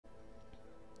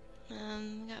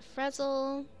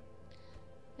Frizzle,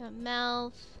 got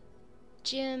Mouth,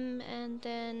 Jim, and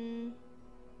then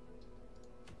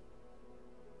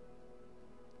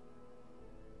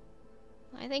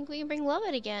I think we can bring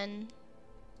Lovet'd again.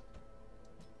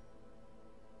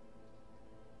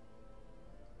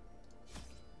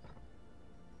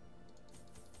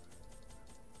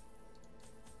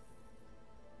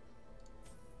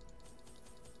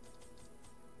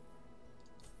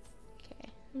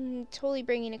 I'm totally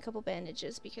bringing a couple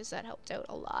bandages because that helped out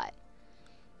a lot.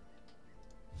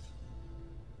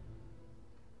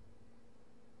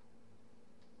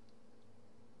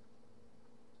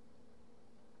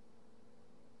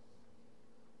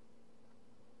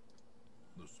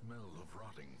 The smell of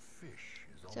rotting fish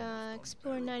is almost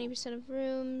Explore 90% of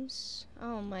rooms.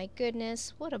 Oh my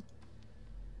goodness, what a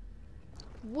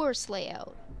worse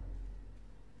layout.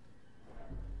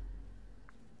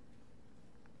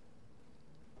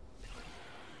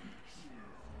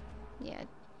 Yeah,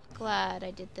 glad I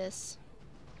did this.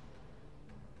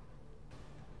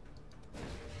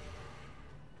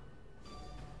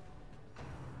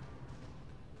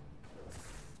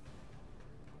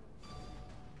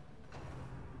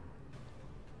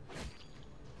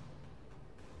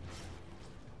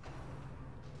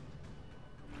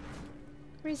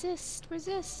 Resist,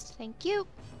 resist. Thank you.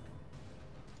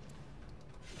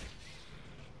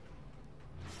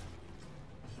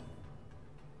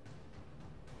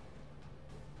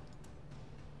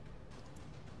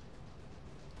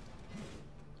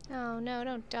 Oh no,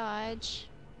 don't dodge.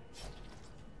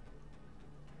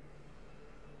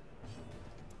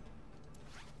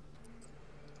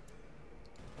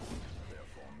 Their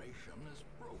formation is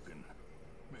broken.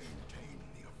 Maintain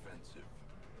the offensive.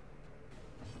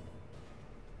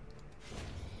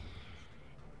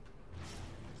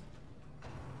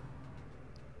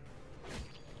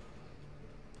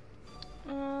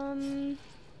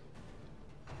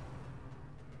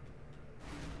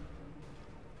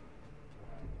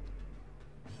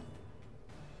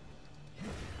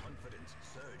 Confidence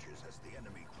surges as the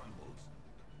enemy crumbles.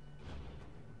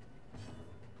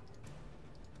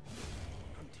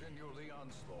 Continue the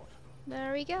onslaught.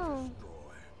 There we go.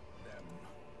 Destroy them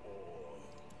all.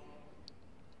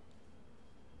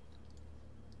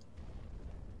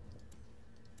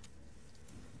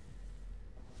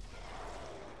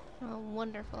 Oh,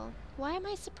 wonderful. Why am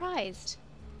I surprised?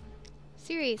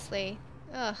 Seriously.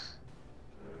 Ugh.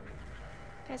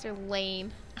 You guys are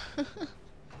lame.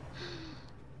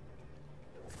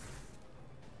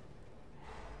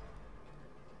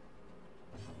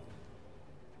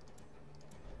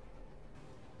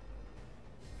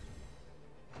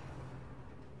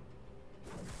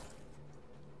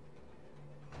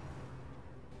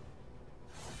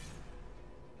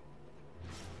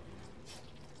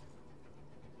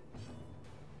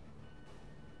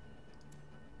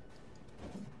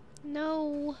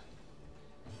 No.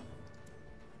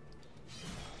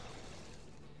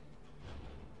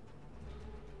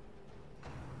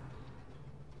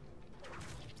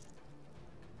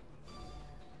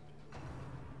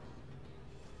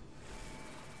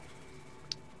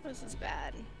 This is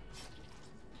bad.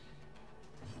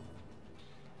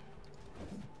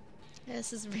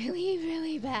 This is really,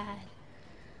 really bad.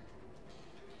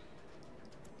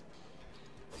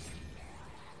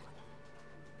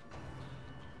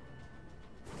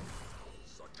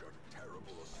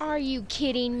 Are you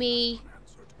kidding me?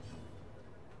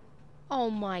 Oh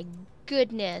my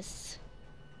goodness.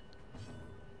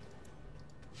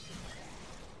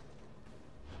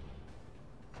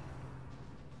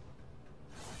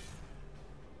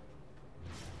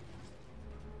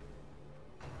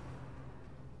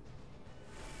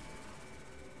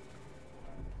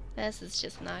 This is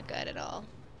just not good at all.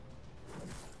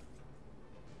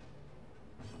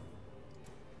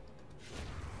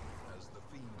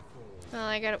 Well,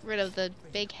 I got rid of the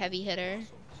big heavy hitter.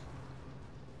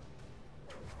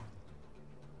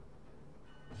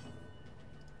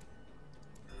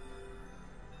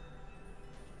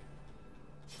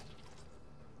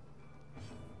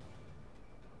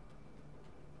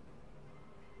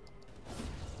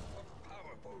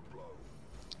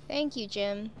 Thank you,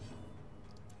 Jim.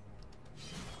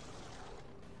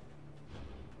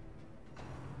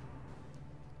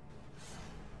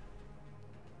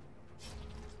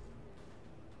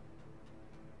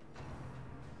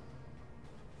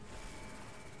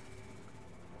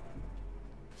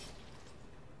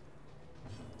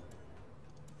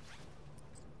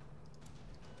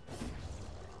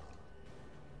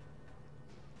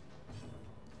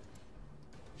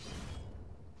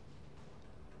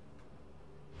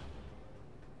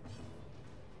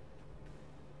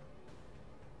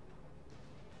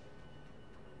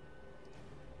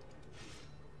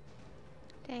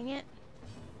 Dang it.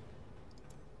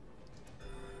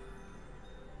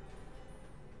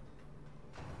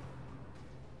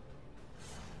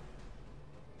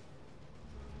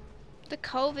 The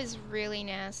cove is really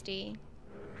nasty.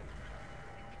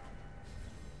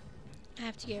 I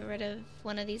have to get rid of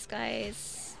one of these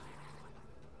guys.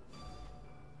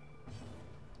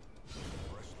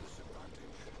 Press this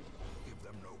advantage. Give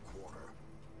them no quarter.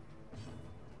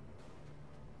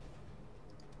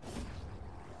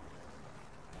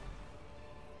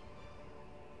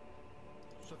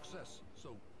 Success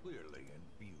so clearly in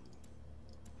view.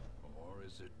 Or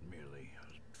is it merely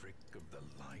a trick of the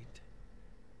light?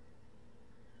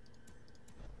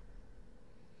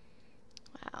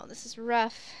 Wow, this is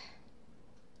rough.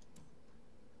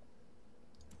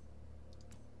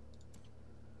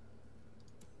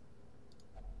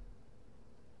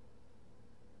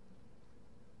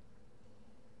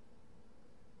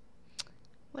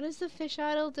 What does the fish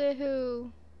idol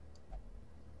do?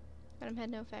 Venom had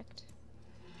no effect.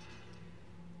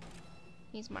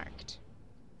 He's marked.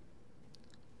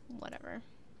 Whatever.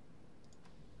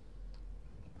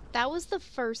 That was the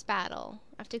first battle.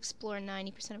 I have to explore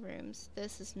 90% of rooms.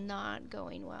 This is not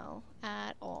going well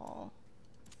at all.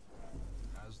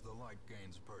 As the light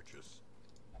gains purchase,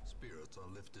 spirits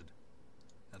are lifted,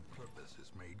 and purpose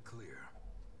is made clear.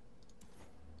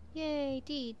 Yay,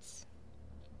 deeds.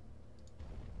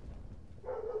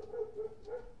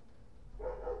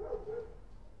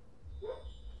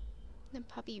 The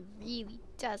puppy really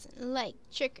doesn't like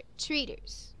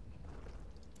trick-or-treaters.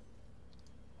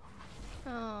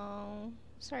 Oh,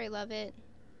 sorry, Lovet'd.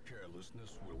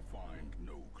 Carelessness will find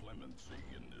no clemency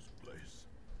in this place.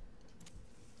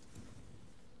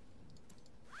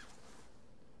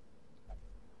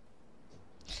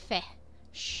 Feh.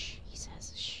 Shh, he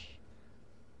says. Shh.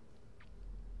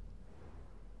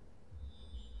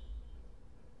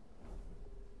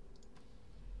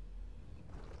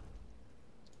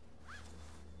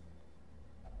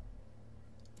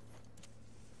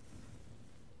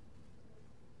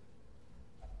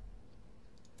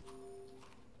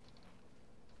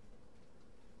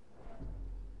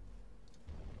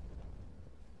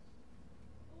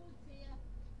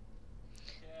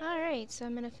 Alright, so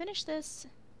I'm gonna finish this,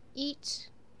 eat,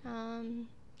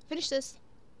 finish this,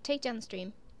 take down the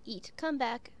stream, eat, come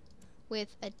back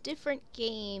with a different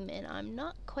game, and I'm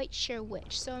not quite sure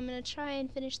which, so I'm gonna try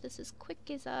and finish this as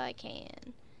quick as I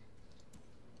can.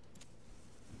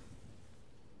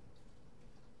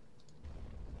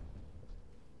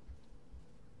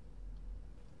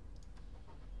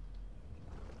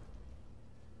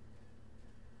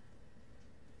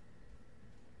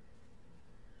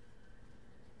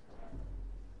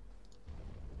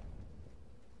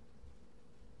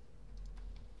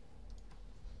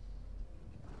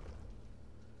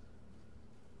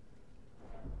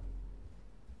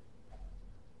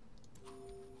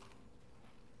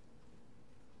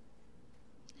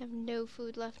 I have no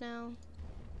food left now.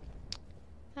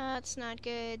 That's not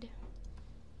good.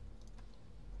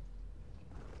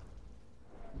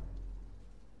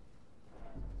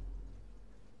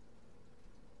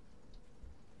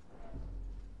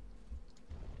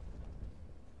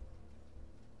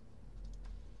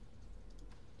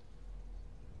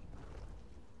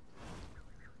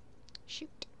 Shoot.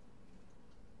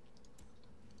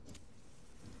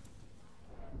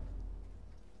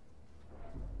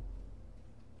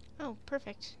 Oh,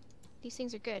 perfect. These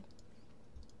things are good.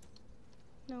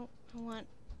 No, I want...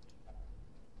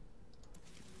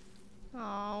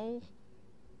 Oh.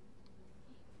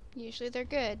 Usually they're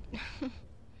good.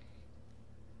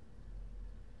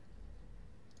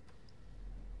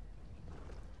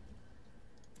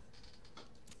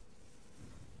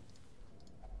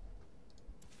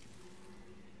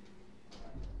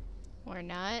 Or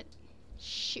not.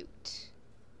 Shoot.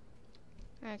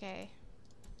 Okay.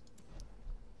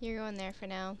 You're going there for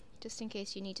now, just in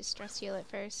case you need to stress heal it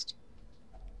first.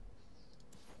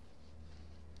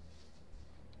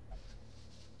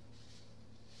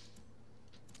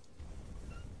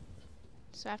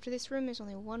 So after this room, there's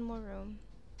only one more room.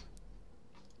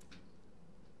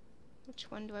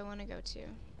 Which one do I want to go to?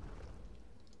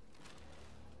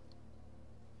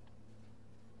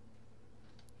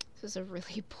 This is a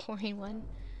really boring one.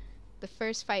 The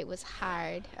first fight was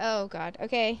hard. Oh god.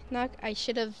 Okay, I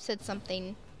should have said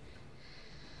something.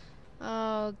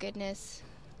 Oh goodness.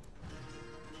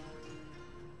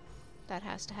 That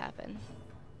has to happen.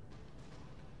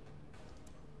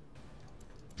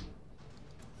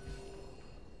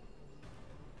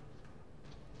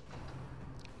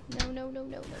 No, no, no, no,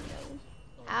 no, no.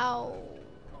 Ow.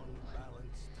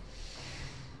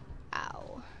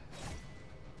 Ow.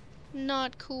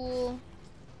 Not cool.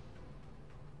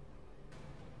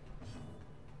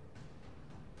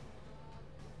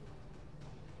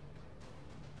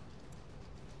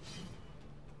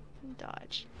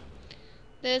 Dodge.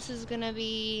 This is gonna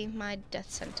be my death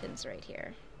sentence right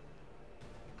here.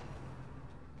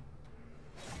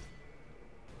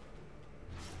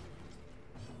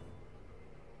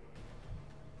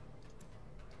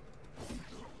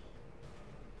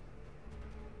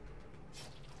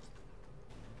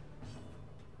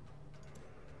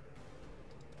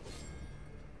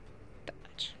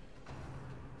 Dodge.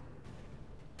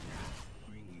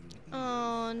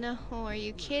 Oh no, are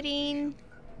you kidding?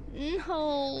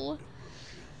 No.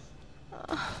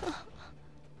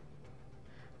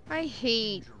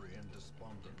 I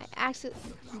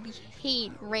absolutely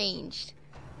hate ranged.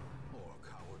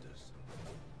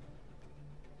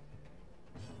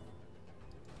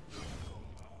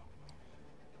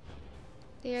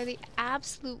 They are the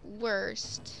absolute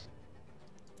worst.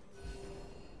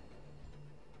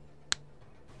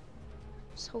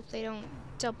 Just hope they don't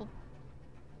double.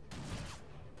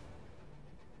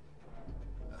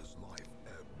 As life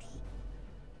ebbs,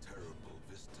 terrible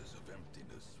vistas of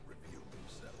emptiness reveal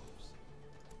themselves.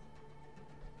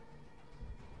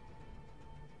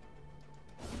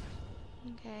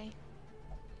 Okay.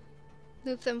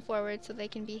 Move them forward so they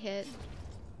can be hit.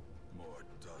 More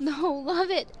dust, No, love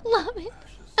it! Love it!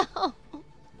 ashes, Oh,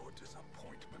 more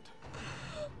disappointment.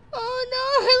 oh no,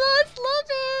 I lost Love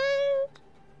it!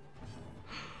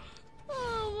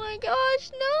 Oh my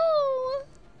gosh, no!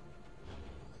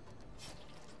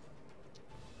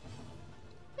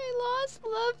 I lost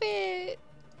Love it!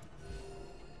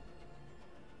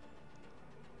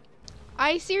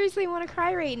 I seriously want to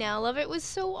cry right now. Love it was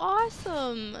so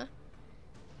awesome.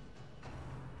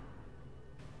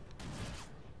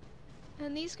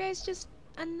 And these guys just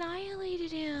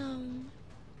annihilated him.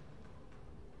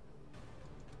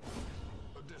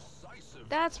 A decisive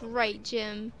That's right,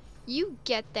 Jim. You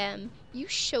get them. You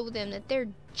show them that they're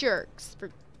jerks for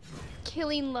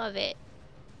killing Love it.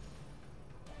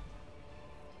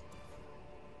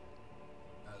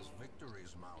 as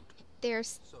victories mount,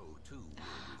 There's. so too will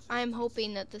I'm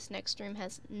hoping that this next room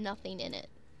has nothing in it.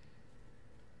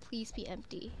 Please be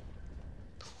empty.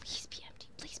 Please be empty.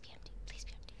 Please be empty. Please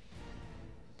be empty.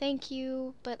 Thank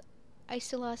you, but I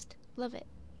still lost Love it.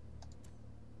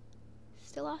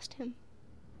 Still lost him.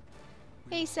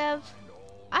 Hey, Sev.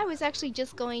 I was actually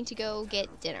just going to go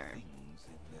get dinner.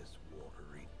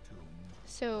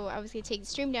 So I was going to take the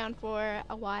stream down for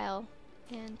a while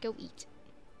and go eat.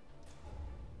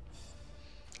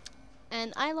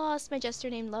 And I lost my jester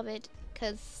named Love it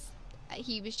because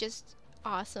he was just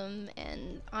awesome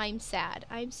and I'm sad.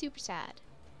 I'm super sad.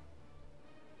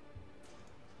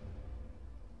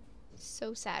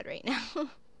 So sad right now.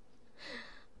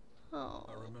 Oh.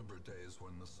 I remember days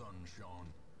when the sun shone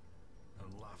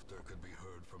and laughter could be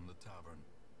heard from the tavern.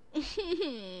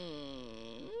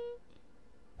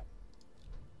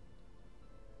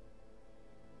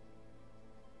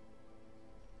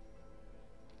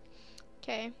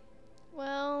 Okay.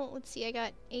 Well, let's see. I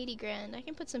got 80 grand. I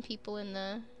can put some people in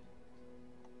the...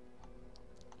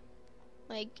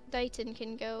 Like, Dighton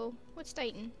can go. What's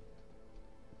Dighton?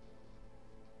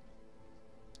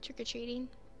 Trick-or-treating.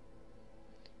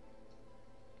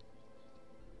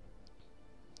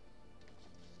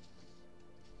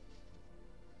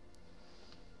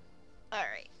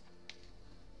 Alright.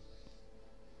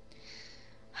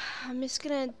 I'm just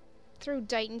gonna throw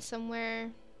Dighton somewhere.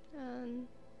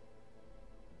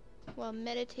 While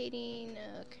meditating.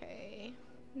 Okay.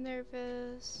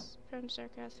 Nervous. Prone to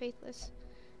sarcasm. Faithless.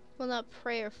 Will not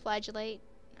pray or flagellate.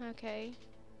 Okay.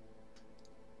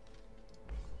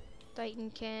 Dighton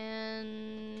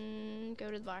can go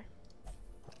to the bar.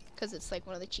 Because it's like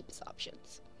one of the cheapest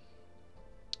options.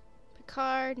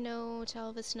 Picard, no.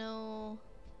 Talvis, no.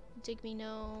 Digby,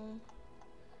 no.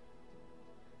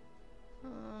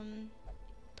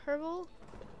 Purple?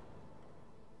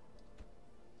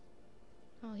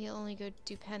 Oh, he'll only go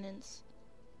do penance.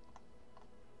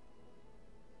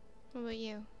 What about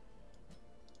you?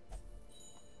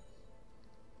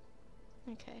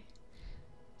 Okay.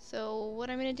 So what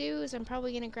I'm gonna do is I'm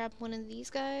probably gonna grab one of these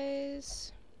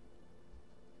guys.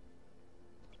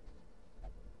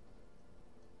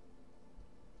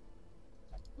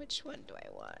 Which one do I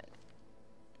want?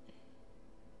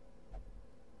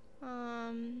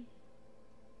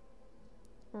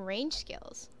 Range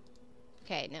skills.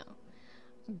 Okay, no.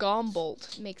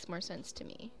 Gombolt makes more sense to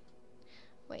me.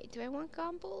 Wait, do I want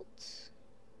Gombolt?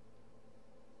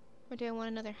 Or do I want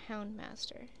another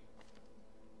Houndmaster?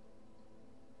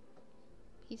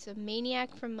 He's a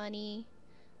maniac for money.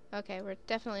 Okay, we're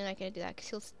definitely not gonna do that because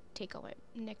he'll take all my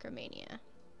necromania.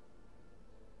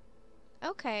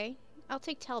 Okay, I'll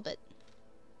take Talbot.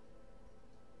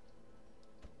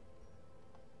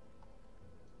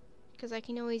 because I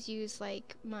can always use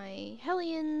like my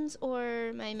Hellions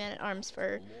or my Man-at-Arms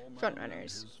for front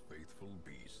runners.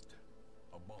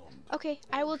 Okay,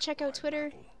 I will check out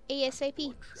Twitter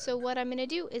ASAP. So what I'm gonna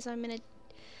do is I'm gonna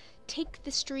take the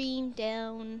stream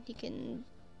down. You can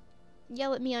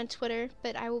yell at me on Twitter,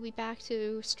 but I will be back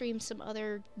to stream some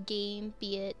other game,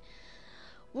 be it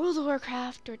World of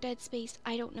Warcraft or Dead Space.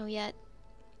 I don't know yet.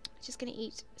 Just gonna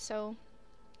eat. So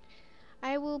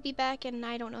I will be back and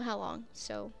I don't know how long.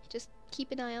 So just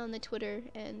keep an eye on the Twitter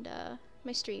and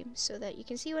my stream so that you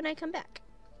can see when I come back.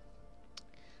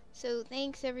 So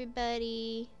thanks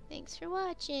everybody. Thanks for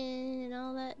watching and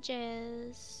all that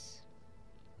jazz.